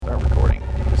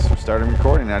started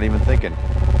recording, not even thinking.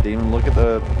 Didn't even look at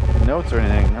the notes or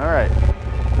anything. All right.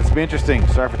 This will be interesting.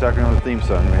 Sorry for talking on the theme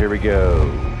song. Here we go.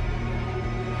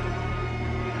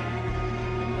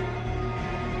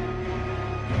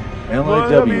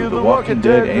 LIW, The Walking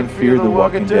Dead, and Fear the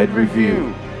Walking Dead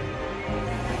review.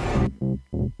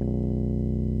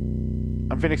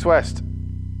 I'm Phoenix West.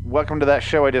 Welcome to that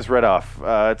show I just read off.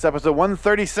 It's episode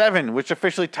 137, which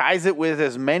officially ties it with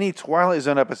as many Twilight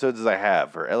Zone episodes as I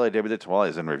have for LIW, the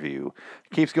Twilight Zone review.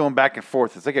 It keeps going back and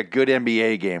forth. It's like a good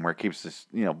NBA game where it keeps this,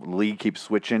 league keeps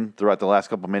switching throughout the last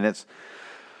couple minutes.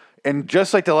 And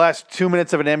just like the last 2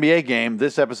 minutes of an NBA game,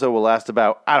 this episode will last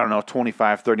about,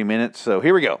 25, 30 minutes. So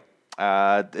here we go.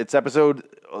 It's episode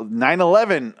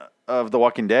 9/11 of The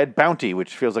Walking Dead, Bounty,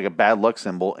 which feels like a bad luck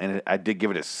symbol, and I did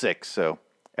give it a 6, so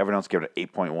everyone else gave it an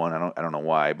 8.1. I don't know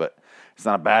why, but it's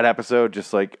not a bad episode.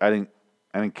 Just like I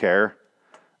didn't care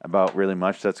about really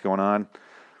much that's going on.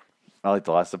 I like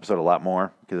the last episode a lot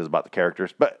more because it was about the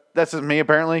characters. But that's just me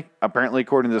apparently. Apparently,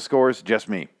 according to the scores, just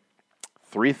me.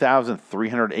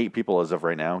 3,308 people as of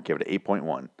right now give it an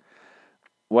 8.1.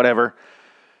 Whatever.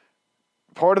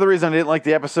 Part of the reason I didn't like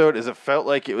the episode is it felt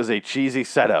like it was a cheesy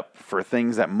setup for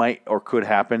things that might or could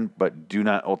happen, but do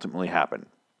not ultimately happen.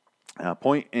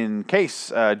 Point in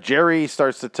case, Jerry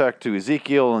starts to talk to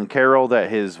Ezekiel and Carol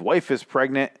that his wife is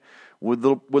pregnant with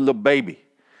the baby.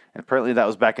 And apparently that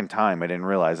was back in time. I didn't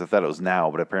realize. I thought it was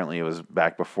now, but apparently it was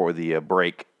back before the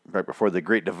break, right before the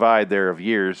great divide there of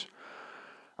years.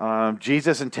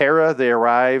 Jesus and Tara, they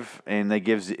arrive, and they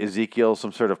give Ezekiel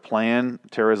some sort of plan.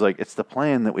 Tara's like, it's the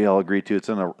plan that we all agreed to. It's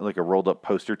in a rolled-up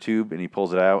poster tube, and he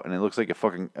pulls it out, and it looks like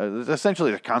it's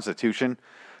essentially the Constitution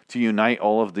to unite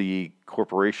all of the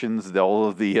corporations, all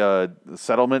of the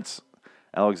settlements,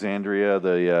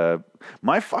 Alexandria,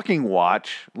 my fucking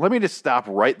watch. Let me just stop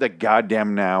right the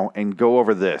goddamn now and go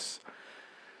over this.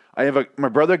 My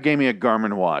brother gave me a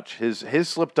Garmin watch. His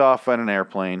slipped off on an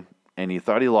airplane, and he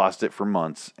thought he lost it for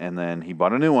months, and then he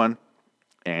bought a new one,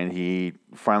 and he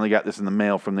finally got this in the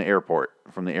mail from the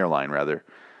airline, rather.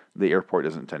 The airport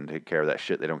doesn't tend to take care of that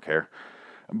shit. They don't care.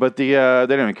 But they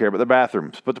don't even care about the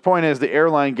bathrooms. But the point is, the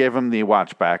airline gave him the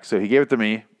watch back, so he gave it to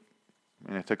me.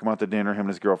 And I took him out to dinner, him and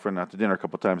his girlfriend out to dinner a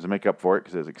couple times to make up for it,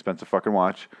 because it was an expensive fucking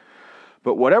watch.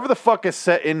 But whatever the fuck is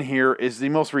set in here is the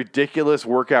most ridiculous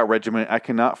workout regimen I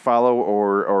cannot follow,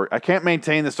 or I can't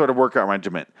maintain this sort of workout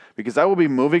regimen, because I will be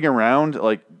moving around,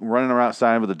 like running around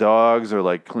outside with the dogs, or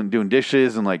like doing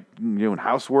dishes and like doing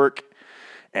housework.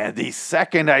 And the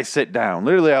second I sit down,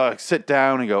 literally I'll like sit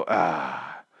down and go,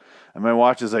 and my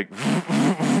watch is like,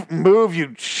 move,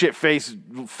 you shit-faced,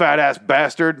 fat-ass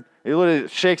bastard. It literally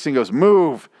shakes and goes,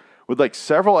 move, with like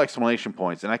several exclamation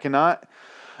points. And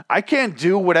I can't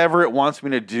do whatever it wants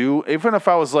me to do, even if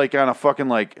I was like on a fucking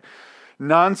like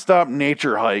nonstop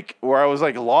nature hike where I was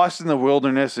like lost in the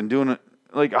wilderness and doing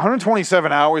like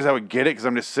 127 hours, I would get it because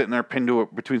I'm just sitting there pinned to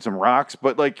it between some rocks.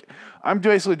 But like I'm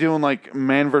basically doing like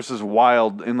Man versus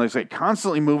Wild and like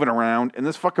constantly moving around. And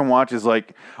this fucking watch is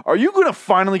like, are you going to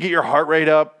finally get your heart rate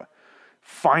up?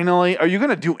 Finally? Are you going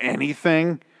to do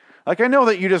anything? Like I know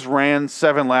that you just ran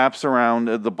 7 laps around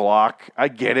the block. I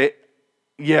get it.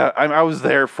 Yeah, I was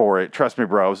there for it. Trust me,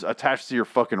 bro. I was attached to your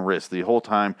fucking wrist the whole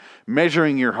time,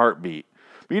 measuring your heartbeat.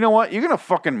 But you know what? You're going to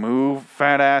fucking move,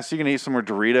 fat ass. You're going to eat some more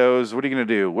Doritos. What are you going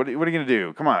to do? What are you going to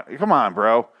do? Come on,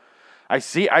 bro. I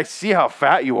see how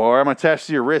fat you are. I'm attached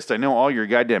to your wrist. I know all your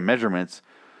goddamn measurements.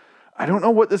 I don't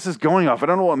know what this is going off. I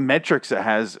don't know what metrics it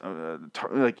has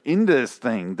into this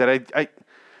thing that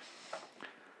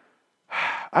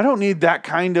I don't need that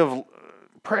kind of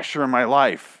pressure in my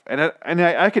life. And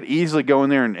I could easily go in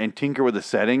there and tinker with the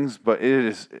settings, but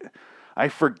I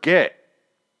forget.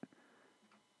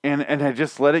 And I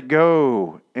just let it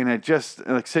go. And I just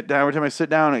like sit down. Every time I sit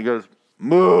down, it goes,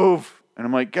 move. And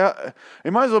I'm like, God,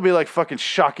 it might as well be like fucking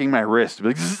shocking my wrist. Be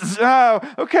like, oh,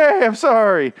 okay, I'm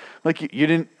sorry. Like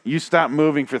you stopped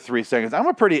moving for 3 seconds. I'm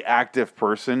a pretty active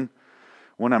person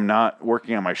when I'm not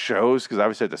working on my shows, because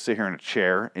obviously I have to sit here in a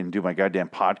chair and do my goddamn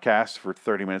podcast for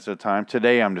 30 minutes at a time.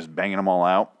 Today, I'm just banging them all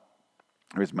out,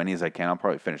 or as many as I can. I'll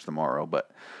probably finish tomorrow,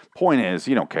 but point is,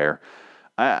 you don't care.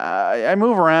 I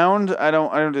move around. I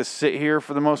don't just sit here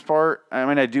for the most part. I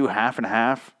mean, I do half and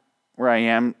half, where I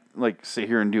am like sit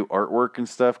here and do artwork and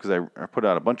stuff, because I put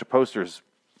out a bunch of posters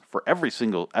for every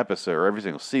single episode or every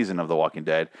single season of The Walking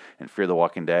Dead and Fear the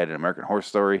Walking Dead and American Horror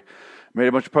Story. Made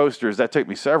a bunch of posters. That took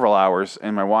me several hours,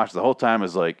 and my watch the whole time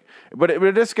is like, but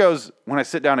it just goes, when I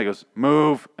sit down, it goes,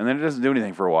 move, and then it doesn't do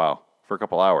anything for a while, for a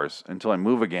couple hours, until I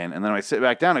move again, and then when I sit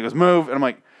back down, it goes, move, and I'm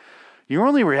like, you're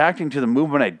only reacting to the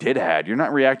movement I did had. You're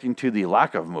not reacting to the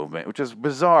lack of movement, which is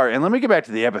bizarre. And let me get back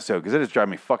to the episode because it is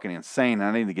driving me fucking insane.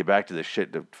 I need to get back to this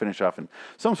shit to finish off in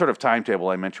some sort of timetable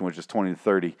I mentioned, which is 20 to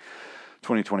 30,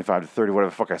 20, 25 to 30, whatever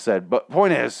the fuck I said. But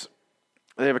point is,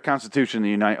 they have a constitution to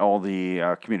unite all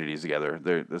the communities together.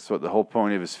 That's what the whole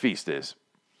point of his feast is.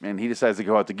 And he decides to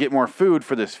go out to get more food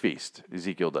for this feast.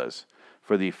 Ezekiel does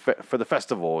for the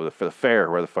festival or for the fair,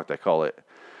 whatever the fuck they call it.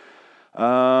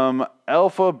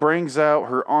 Alpha brings out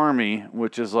her army,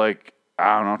 which is like,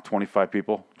 I don't know, 25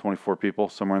 people, 24 people,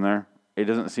 somewhere in there. It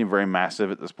doesn't seem very massive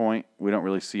at this point. We don't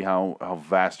really see how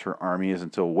vast her army is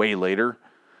until way later.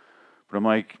 But I'm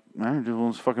like,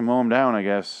 let's fucking mow them down, I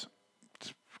guess.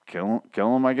 Just kill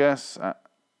them, I guess.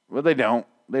 Well, they don't.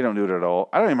 They don't do it at all.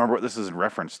 I don't even remember what this is in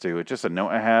reference to. It's just a note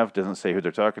I have. Doesn't say who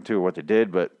they're talking to or what they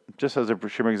did, but just says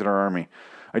she brings in her army.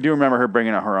 I do remember her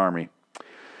bringing out her army.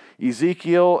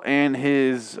 Ezekiel and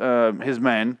his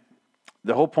men,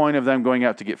 the whole point of them going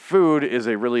out to get food is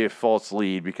really a false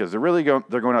lead because they're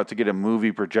going out to get a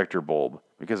movie projector bulb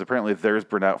because apparently theirs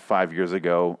burned out 5 years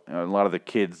ago. A lot of the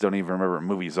kids don't even remember what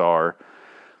movies are.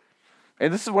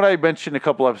 And this is what I mentioned a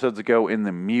couple episodes ago in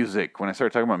the music, when I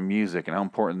started talking about music and how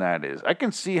important that is. I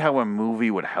can see how a movie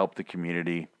would help the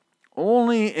community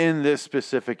only in this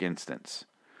specific instance.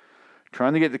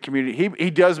 Trying to get the community... He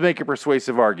does make a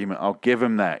persuasive argument. I'll give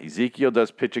him that. Ezekiel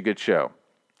does pitch a good show.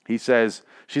 He says...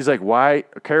 She's like, why...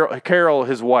 Carol,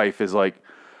 his wife, is like,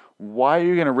 why are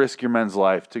you going to risk your men's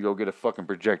life to go get a fucking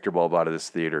projector bulb out of this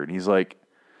theater? And he's like,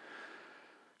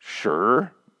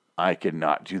 sure, I could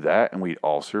not do that, and we'd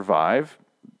all survive.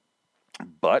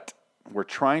 But we're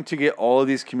trying to get all of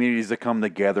these communities to come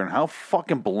together, and how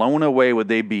fucking blown away would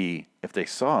they be if they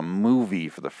saw a movie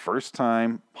for the first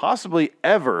time, possibly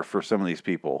ever for some of these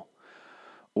people,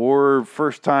 or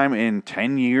first time in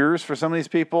 10 years for some of these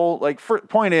people. Like,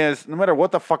 point is, no matter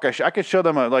what the fuck I could show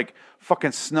them a, like,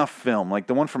 fucking snuff film, like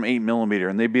the one from 8mm,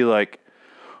 and they'd be like,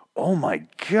 oh my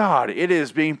God, it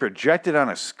is being projected on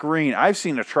a screen. I've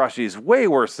seen atrocities way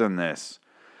worse than this.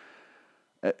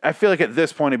 I feel like at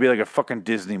this point it'd be like a fucking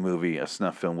Disney movie, a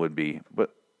snuff film would be.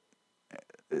 But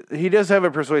he does have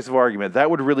a persuasive argument. That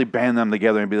would really band them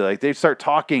together and be like, they'd start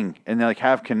talking and they like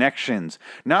have connections.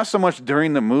 Not so much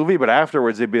during the movie, but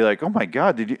afterwards they'd be like, oh my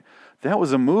God, that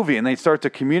was a movie. And they'd start to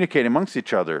communicate amongst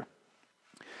each other.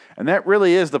 And that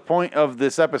really is the point of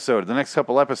this episode, the next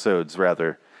couple episodes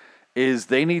rather, is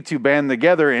they need to band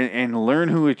together and learn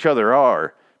who each other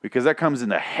are, because that comes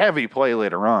into heavy play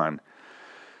later on.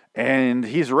 And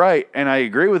he's right, and I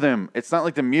agree with him. It's not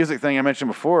like the music thing I mentioned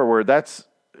before, where that's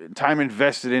time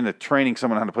invested into training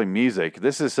someone how to play music.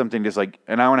 This is something just like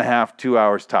an hour and a half, 2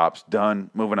 hours tops, done,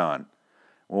 moving on.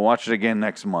 We'll watch it again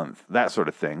next month, that sort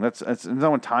of thing. That's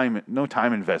no time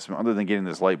investment other than getting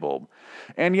this light bulb.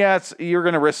 And yeah, you're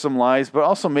going to risk some lives, but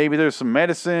also maybe there's some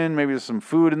medicine, maybe there's some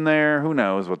food in there. Who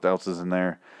knows what else is in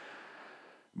there?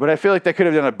 But I feel like they could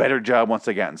have done a better job once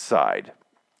they got inside.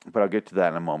 But I'll get to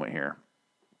that in a moment here.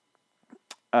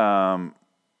 I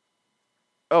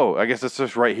guess it's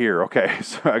just right here. Okay,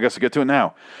 so I guess I'll get to it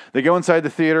now. They go inside the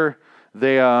theater.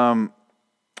 They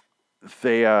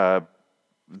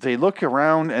look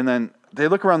around, and then they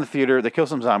look around the theater. They kill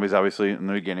some zombies, obviously, in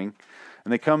the beginning.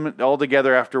 And they come all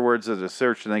together afterwards as a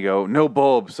search, and they go, no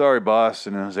bulb, sorry, boss.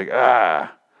 And I was like,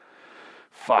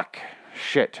 fuck,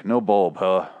 shit, no bulb,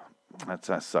 huh?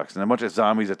 That sucks. And a bunch of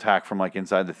zombies attack from, like,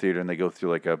 inside the theater, and they go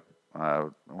through, like,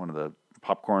 one of the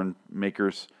popcorn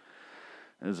makers.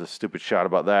 There's a stupid shot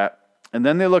about that. And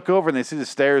then they look over, and they see the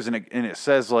stairs, and it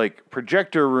says, like,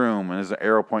 projector room, and there's an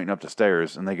arrow pointing up the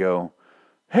stairs. And they go,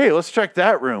 hey, let's check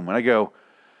that room. And I go,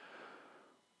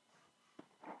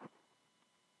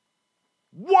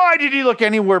 why did he look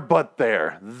anywhere but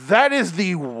there? That is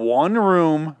the one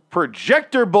room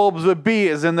projector bulbs would be,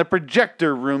 is in the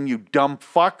projector room, you dumb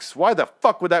fucks. Why the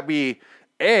fuck would that be,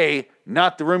 A,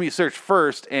 not the room you search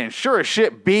first, and sure as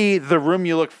shit, B, the room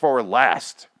you look for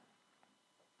last?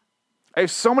 I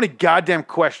have so many goddamn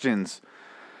questions.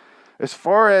 As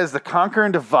far as the conquer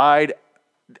and divide,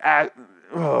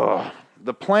 the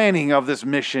planning of this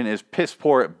mission is piss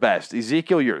poor at best.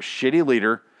 Ezekiel, you're a shitty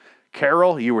leader.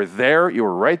 Carol, you were there. You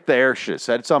were right there. Should have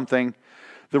said something.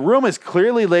 The room is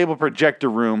clearly labeled projector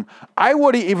room. I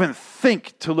wouldn't even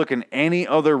think to look in any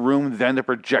other room than the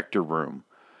projector room.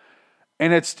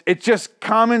 And it's just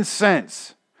common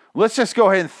sense. Let's just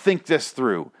go ahead and think this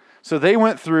through. So they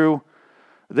went through.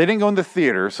 They didn't go in the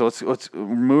theater, so let's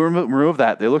remove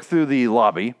that. They looked through the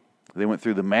lobby. They went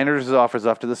through the manager's office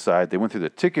off to the side. They went through the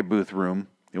ticket booth room.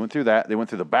 They went through that. They went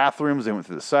through the bathrooms. They went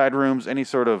through the side rooms. Any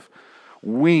sort of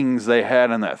wings they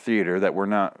had in that theater that were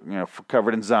not,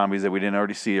 covered in zombies that we didn't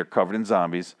already see are covered in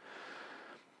zombies.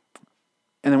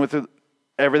 and then went through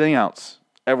everything else.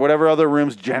 At whatever other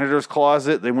rooms, janitor's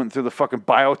closet, they went through the fucking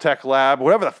biotech lab,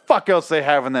 whatever the fuck else they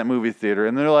have in that movie theater.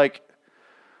 And they're like,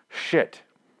 shit,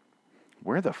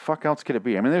 where the fuck else could it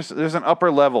be? I mean, there's an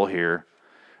upper level here,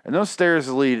 and those stairs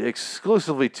lead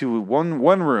exclusively to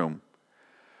one room.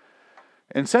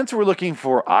 And since we're looking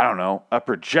for, I don't know, a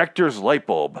projector's light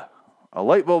bulb, a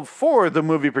light bulb for the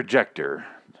movie projector.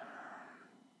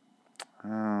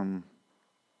 No,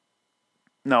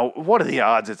 what are the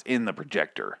odds it's in the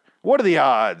projector? What are the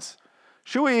odds?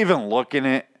 Should we even look in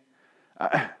it?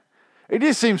 It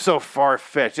just seems so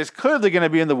far-fetched. It's clearly going to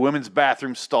be in the women's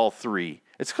bathroom stall 3.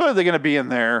 It's clearly going to be in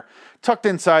there, tucked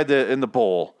inside in the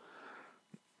bowl.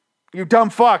 You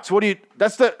dumb fucks.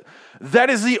 That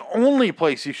is the only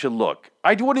place you should look.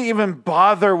 I wouldn't even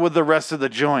bother with the rest of the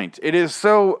joint. It is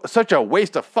such a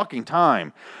waste of fucking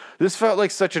time. This felt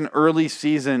like such an early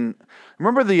season.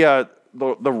 Remember the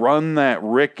run that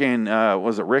Rick and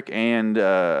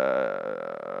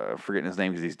forgetting his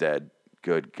name because he's dead.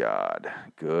 Good God.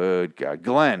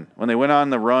 Glenn, when they went on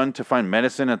the run to find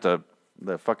medicine at the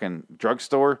fucking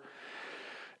drugstore,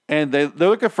 and they're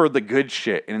looking for the good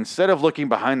shit, and instead of looking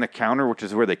behind the counter, which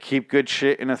is where they keep good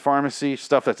shit in a pharmacy,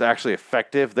 stuff that's actually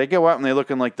effective, they go out and they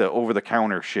look in like the over the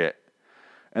counter shit,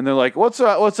 and they're like, what's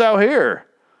out here?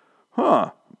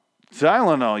 Huh?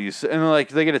 Tylenol, you say, and like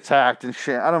they get attacked and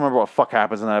shit. I don't remember what the fuck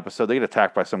happens in that episode. They get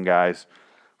attacked by some guys,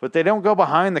 but they don't go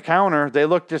behind the counter. They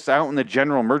look just out in the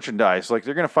general merchandise. Like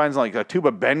they're gonna find like a tube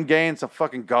of Bengay and some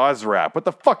fucking gauze wrap. What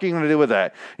the fuck are you gonna do with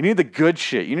that? You need the good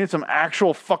shit. You need some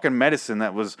actual fucking medicine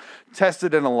that was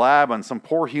tested in a lab on some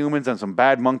poor humans and some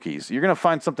bad monkeys. You're gonna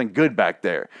find something good back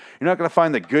there. You're not gonna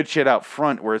find the good shit out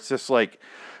front where it's just like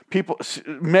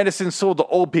medicine sold to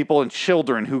old people and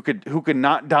children who could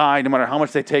not die no matter how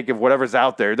much they take of whatever's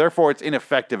out there. Therefore, it's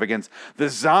ineffective against the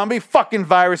zombie fucking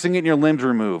virus and getting your limbs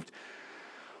removed.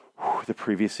 Whew, the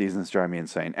previous seasons drive me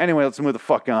insane. Anyway, let's move the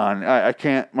fuck on. I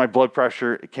can't. My blood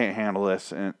pressure can't handle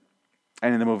this, and I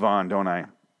need to move on, don't I?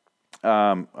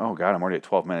 Oh God, I'm already at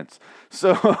 12 minutes.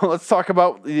 So let's talk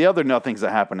about the other nothings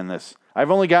that happen in this.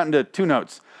 I've only gotten to 2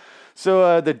 notes.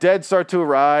 So the dead start to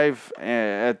arrive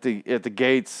at the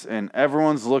gates, and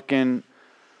everyone's looking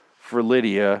for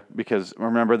Lydia because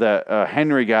remember that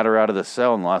Henry got her out of the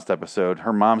cell in the last episode.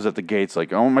 Her mom's at the gates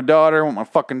like, "Oh, my daughter, I want my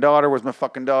fucking daughter. Where's my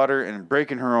fucking daughter?" And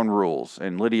breaking her own rules.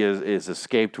 And Lydia is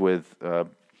escaped with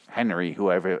Henry,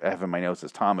 who I have in my notes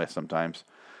as Thomas sometimes.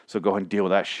 So go ahead and deal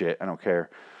with that shit. I don't care.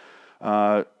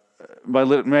 My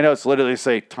notes literally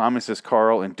say Thomas is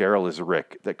Carl and Daryl is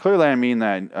Rick. That clearly I mean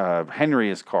that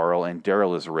Henry is Carl and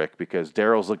Daryl is Rick because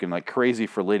Daryl's looking like crazy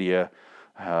for Lydia.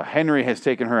 Henry has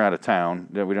taken her out of town.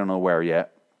 We don't know where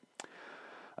yet.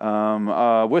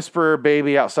 Whisperer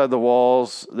baby outside the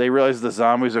walls. They realize the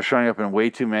zombies are showing up in way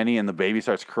too many and the baby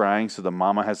starts crying, so the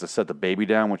mama has to set the baby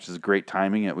down, which is great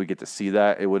timing that we get to see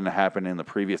that. It wouldn't have happened in the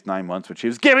previous 9 months when she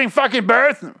was giving fucking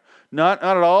birth. Not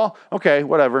at all. Okay,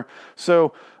 whatever.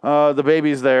 So the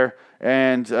baby's there,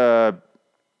 and I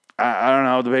don't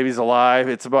know. The baby's alive.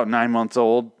 It's about 9 months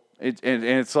old. And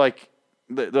it's like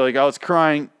they're like, "Oh, it's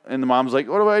crying," and the mom's like,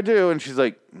 "What do I do?" And she's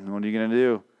like, "What are you gonna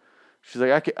do?" She's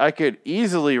like, I could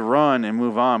easily run and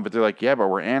move on, but they're like, "Yeah, but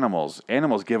we're animals.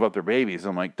 Animals give up their babies."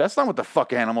 I'm like, that's not what the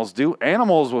fuck animals do.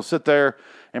 Animals will sit there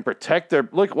and protect their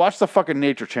watch the fucking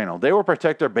Nature Channel. They will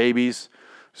protect their babies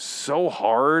so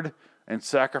hard and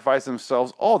sacrifice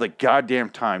themselves all the goddamn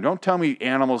time. Don't tell me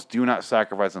animals do not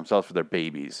sacrifice themselves for their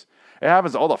babies. It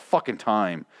happens all the fucking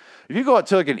time. If you go out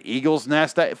to like an eagle's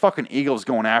nest, that fucking eagle's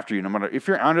going after you. No matter if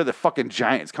you're under the fucking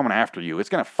giant, it's coming after you. It's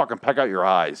gonna fucking peck out your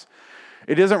eyes.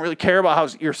 It doesn't really care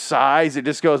about your size. It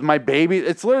just goes, my baby.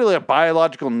 It's literally a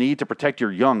biological need to protect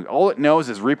your young. All it knows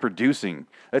is reproducing.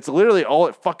 That's literally all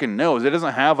it fucking knows. It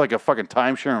doesn't have like a fucking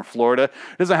timeshare in Florida.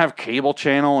 It doesn't have cable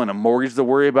channel and a mortgage to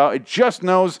worry about. It just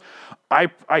knows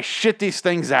I shit these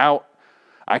things out.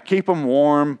 I keep them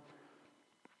warm.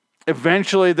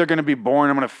 Eventually, they're going to be born.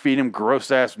 I'm going to feed them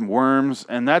gross-ass worms,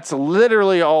 and that's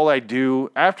literally all I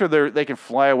do. After they can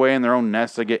fly away in their own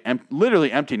nest, I get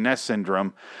literally empty nest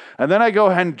syndrome, and then I go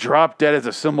ahead and drop dead as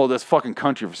a symbol of this fucking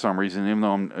country for some reason, even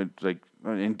though I'm like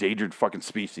an endangered fucking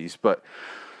species. But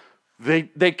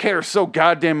they care so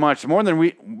goddamn much, more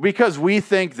than because we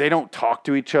think they don't talk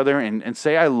to each other and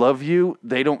say I love you.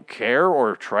 They don't care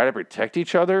or try to protect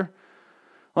each other.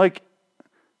 Like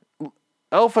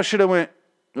Alpha should have went,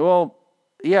 well,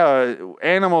 yeah,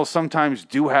 animals sometimes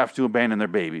do have to abandon their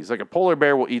babies. Like a polar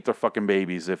bear will eat their fucking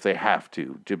babies if they have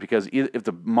to, because if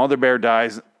the mother bear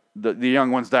dies, the young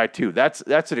ones die too. That's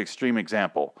an extreme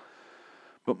example.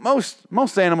 But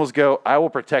most animals go, I will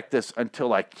protect this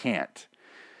until I can't.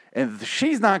 And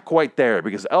she's not quite there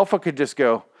because Alpha could just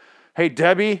go, hey,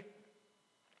 Debbie,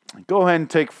 go ahead and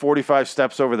take 45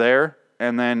 steps over there.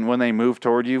 And then when they move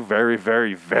toward you very,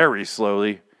 very, very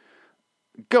slowly,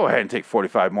 go ahead and take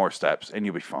 45 more steps and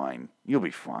you'll be fine. You'll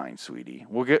be fine, sweetie.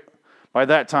 By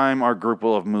that time, our group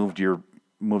will have moved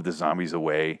the zombies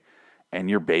away and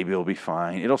your baby will be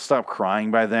fine. It'll stop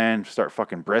crying by then. Start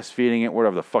fucking breastfeeding it.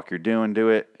 Whatever the fuck you're doing, do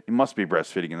it. You must be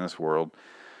breastfeeding in this world.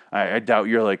 I doubt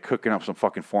you're like cooking up some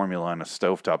fucking formula on a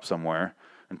stovetop somewhere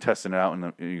and testing it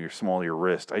out in your small of your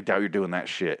wrist. I doubt you're doing that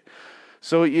shit.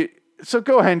 So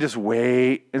go ahead and just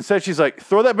wait. Instead, she's like,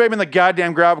 throw that baby in the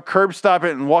goddamn grab, curb stop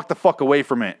it, and walk the fuck away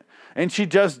from it. And she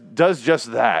just does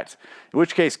just that. In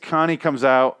which case, Connie comes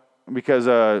out because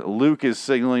Luke is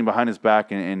signaling behind his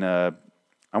back in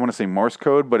I want to say Morse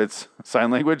code, but it's sign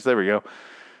language. There we go.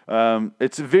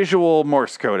 It's visual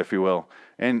Morse code, if you will.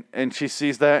 And she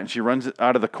sees that, and she runs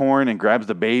out of the corn and grabs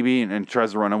the baby and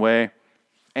tries to run away.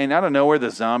 And out of nowhere,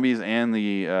 the zombies and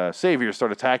the saviors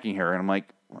start attacking her. And I'm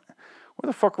like, where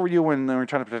the fuck were you when they were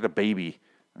trying to protect a baby?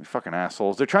 You fucking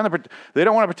assholes. They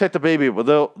don't want to protect the baby, but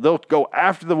they'll go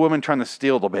after the woman trying to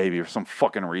steal the baby for some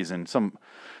fucking reason.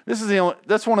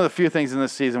 That's one of the few things in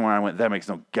this season where I went, that makes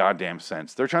no goddamn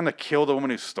sense. They're trying to kill the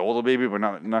woman who stole the baby, but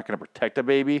not going to protect the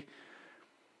baby.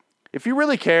 If you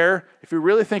really care, if you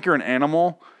really think you're an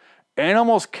animal,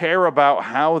 animals care about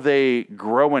how they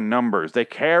grow in numbers. They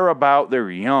care about their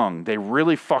young. They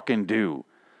really fucking do.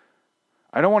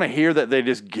 I don't want to hear that they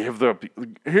just give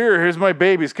here's my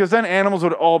babies, because then animals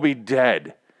would all be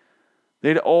dead.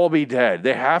 They'd all be dead.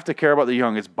 They have to care about the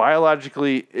young. It's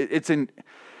biologically,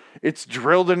 it's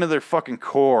drilled into their fucking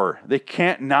core. They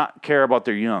can't not care about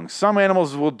their young. Some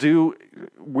animals will do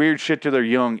weird shit to their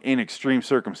young in extreme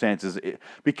circumstances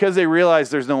because they realize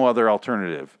there's no other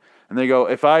alternative. And they go,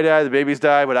 if I die, the babies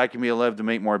die, but I can be alive to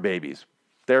make more babies.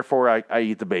 Therefore, I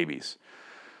eat the babies.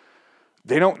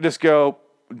 They don't just go,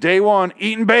 day one,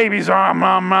 eating babies,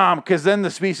 mom, because then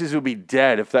the species would be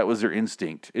dead if that was their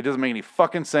instinct. It doesn't make any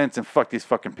fucking sense, and fuck these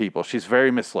fucking people. She's very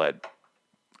misled.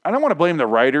 I don't want to blame the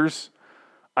writers.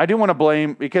 I do want to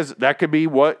blame, because that could be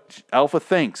what Alpha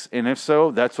thinks. And if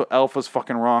so, that's what Alpha's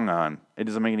fucking wrong on. It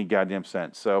doesn't make any goddamn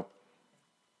sense. So,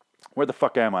 where the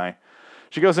fuck am I?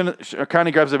 She goes in,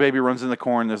 Connie grabs the baby, runs in the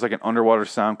corn. There's like an underwater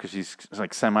sound because she's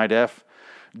like semi-deaf.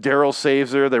 Daryl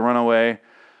saves her. They run away.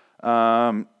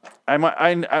 My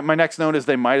next note is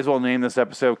they might as well name this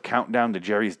episode Countdown to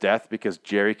Jerry's Death, because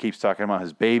Jerry keeps talking about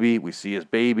his baby. We see his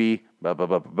baby, blah, blah,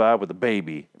 blah, blah, blah, with the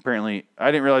baby. Apparently,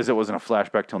 I didn't realize it wasn't a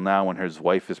flashback till now when his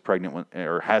wife is pregnant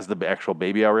or has the actual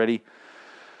baby already.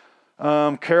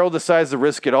 Carol decides to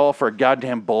risk it all for a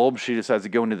goddamn bulb. She decides to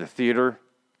go into the theater.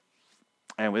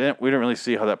 And we didn't really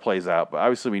see how that plays out, but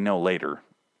obviously we know later.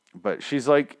 But she's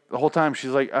like, the whole time,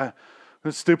 she's like,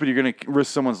 it's stupid, you're going to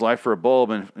risk someone's life for a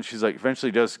bulb. And she's like,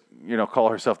 eventually does, call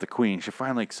herself the queen. She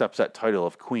finally accepts that title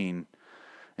of queen.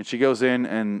 And she goes in,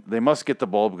 and they must get the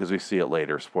bulb because we see it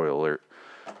later, spoiler alert.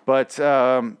 But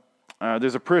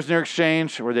there's a prisoner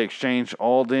exchange where they exchange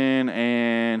Alden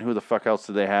and who the fuck else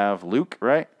did they have? Luke,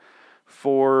 right?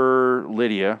 For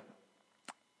Lydia.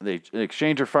 They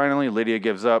exchange her finally. Lydia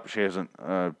gives up. She has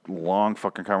a long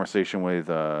fucking conversation with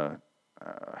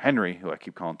Henry, who I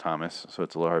keep calling Thomas, so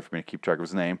it's a little hard for me to keep track of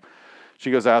his name. She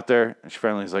goes out there, and she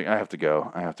finally is like, I have to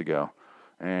go.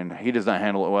 And he does not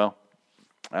handle it well.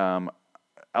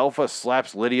 Alpha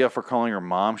slaps Lydia for calling her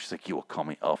mom. She's like, you will call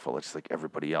me Alpha, just like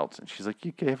everybody else. And she's like,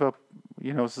 you gave up,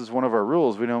 this is one of our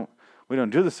rules. We don't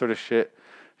do this sort of shit.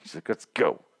 She's like, let's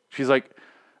go. She's like,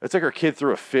 it's like her kid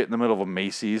threw a fit in the middle of a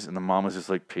Macy's, and the mom was just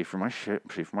like, pay for my shit,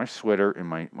 pay for my sweater and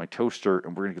my toaster,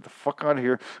 and we're going to get the fuck out of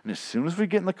here. And as soon as we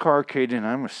get in the car, Caden,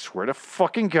 I'm going to swear to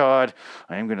fucking God,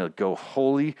 I am going to go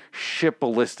holy shit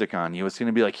ballistic on you. It's going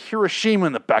to be like Hiroshima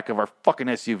in the back of our fucking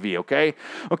SUV, okay?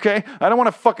 Okay? I don't want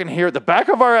to fucking hear it. The back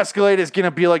of our Escalade is going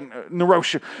to be like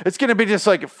Hiroshima. It's going to be just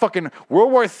like fucking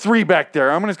World War III back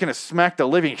there. I'm just going to smack the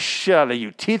living shit out of you.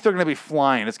 Teeth are going to be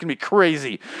flying. It's going to be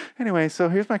crazy. Anyway, so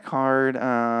here's my card.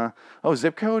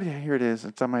 Zip code? Yeah, here it is.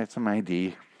 It's on my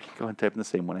ID. Go ahead and type in the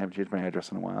same one. I haven't changed my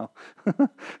address in a while. What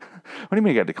do you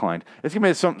mean I got declined? It's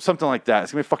going to be something like that.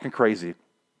 It's going to be fucking crazy.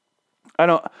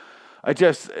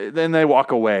 Then they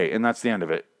walk away, and that's the end of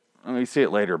it. We see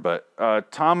it later, but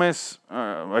Thomas,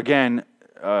 again,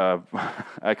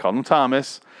 I call him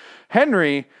Thomas.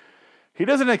 Henry, he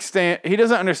doesn't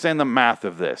understand the math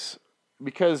of this,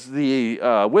 because the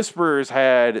Whisperers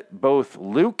had both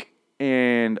Luke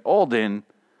and Alden,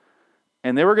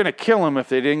 and they were going to kill him if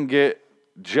they didn't get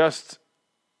just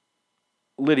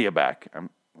Lydia back.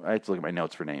 I have to look at my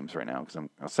notes for names right now because I'm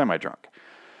semi-drunk.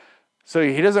 So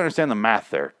he doesn't understand the math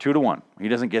there. 2-1. He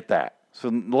doesn't get that. So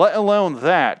let alone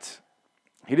that,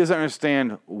 he doesn't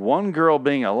understand one girl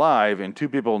being alive and two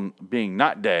people being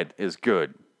not dead is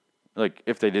good. Like,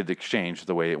 if they did the exchange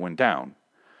the way it went down.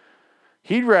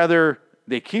 He'd rather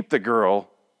they keep the girl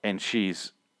and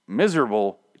she's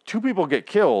miserable, two people get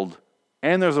killed,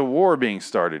 and there's a war being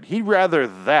started. He'd rather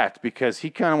that because he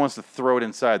kind of wants to throw it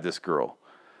inside this girl.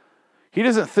 He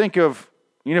doesn't think of,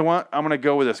 you know what, I'm going to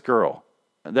go with this girl.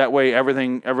 That way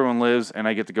everyone lives and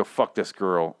I get to go fuck this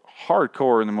girl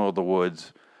hardcore in the middle of the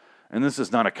woods. And this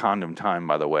is not a condom time,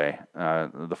 by the way.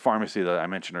 The pharmacy that I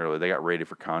mentioned earlier, they got rated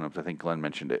for condoms. I think Glenn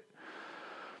mentioned it.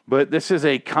 But this is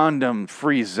a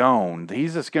condom-free zone.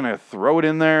 He's just going to throw it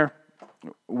in there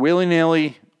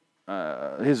willy-nilly.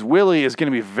 His willy is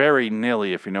going to be very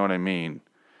nilly, if you know what I mean.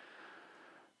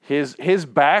 His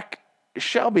back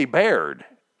shall be bared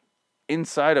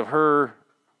inside of her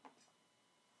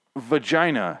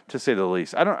vagina, to say the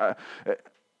least. I don't...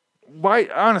 Why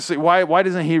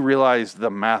doesn't he realize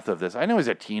the math of this? I know he's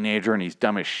a teenager and he's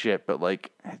dumb as shit, but,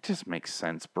 like, it just makes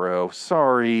sense, bro.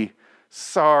 Sorry.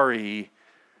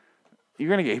 You're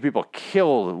going to get people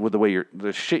killed with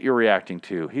the shit you're reacting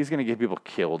to. He's going to get people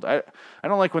killed. I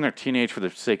don't like when they're teenage for the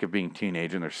sake of being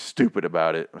teenage and they're stupid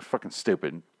about it. They're fucking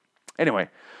stupid. Anyway,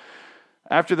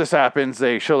 after this happens,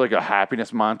 they show like a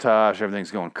happiness montage.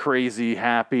 Everything's going crazy,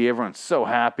 happy. Everyone's so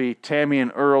happy. Tammy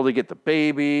and Earl, they get the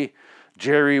baby.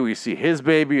 Jerry, we see his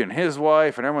baby and his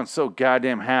wife, and everyone's so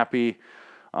goddamn happy.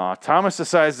 Thomas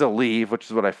decides to leave, which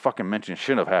is what I fucking mentioned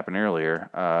should have happened earlier.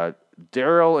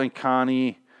 Daryl and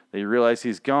Connie, they realize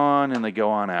he's gone, and they go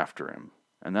on after him.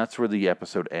 And that's where the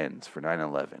episode ends for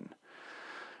 9/11.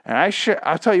 And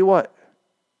I'll tell you what,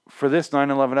 for this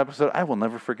 9/11 episode, I will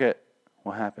never forget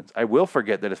what happens. I will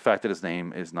forget that the fact that his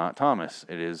name is not Thomas.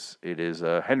 It is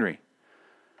Henry.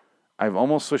 I've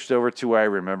almost switched over to where I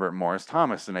remember it more as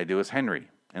Thomas than I do as Henry.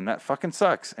 And that fucking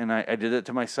sucks. And I did it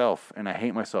to myself. And I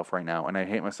hate myself right now. And I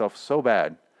hate myself so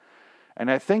bad. And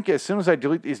I think as soon as I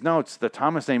delete these notes, the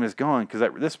Thomas name is gone. Because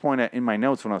at this point in my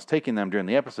notes, when I was taking them during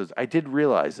the episodes, I did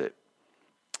realize it.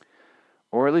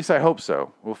 Or at least I hope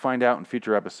so. We'll find out in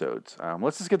future episodes.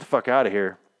 Let's just get the fuck out of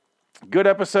here. Good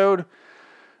episode.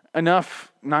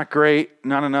 Enough. Not great.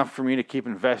 Not enough for me to keep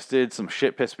invested. Some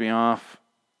shit pissed me off.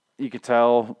 You could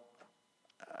tell.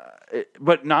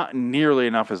 But not nearly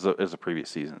enough as the previous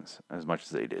seasons, as much as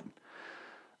they did.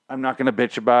 I'm not going to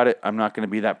bitch about it. I'm not going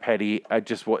to be that petty.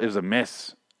 It was a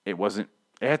miss. It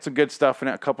had some good stuff in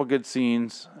it, a couple good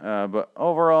scenes, but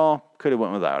overall, could have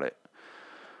went without it.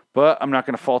 But I'm not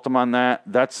going to fault them on that.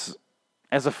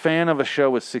 As a fan of a show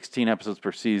with 16 episodes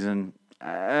per season,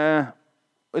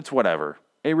 it's whatever.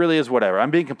 It really is whatever. I'm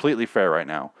being completely fair right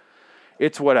now.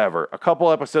 It's whatever. A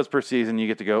couple episodes per season, you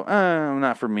get to go,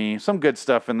 not for me. Some good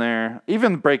stuff in there.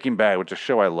 Even Breaking Bad, which is a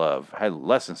show I love, had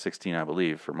less than 16, I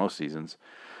believe, for most seasons.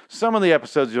 Some of the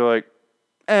episodes, you're like,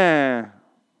 that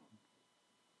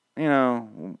didn't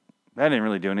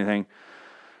really do anything.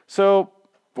 So,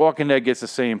 Walking Dead gets the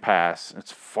same pass.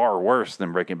 It's far worse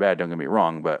than Breaking Bad, don't get me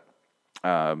wrong, but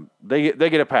they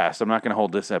get a pass. I'm not going to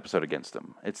hold this episode against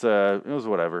them. It was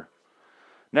whatever.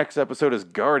 Next episode is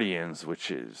Guardians, which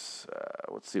is,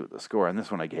 let's see what the score on this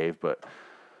one I gave, but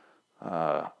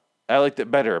I liked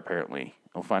it better, apparently.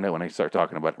 I'll find out when I start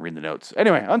talking about it and read the notes.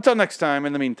 Anyway, until next time,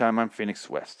 in the meantime, I'm Phoenix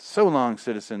West. So long,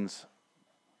 citizens.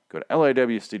 Go to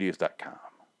liwstudios.com.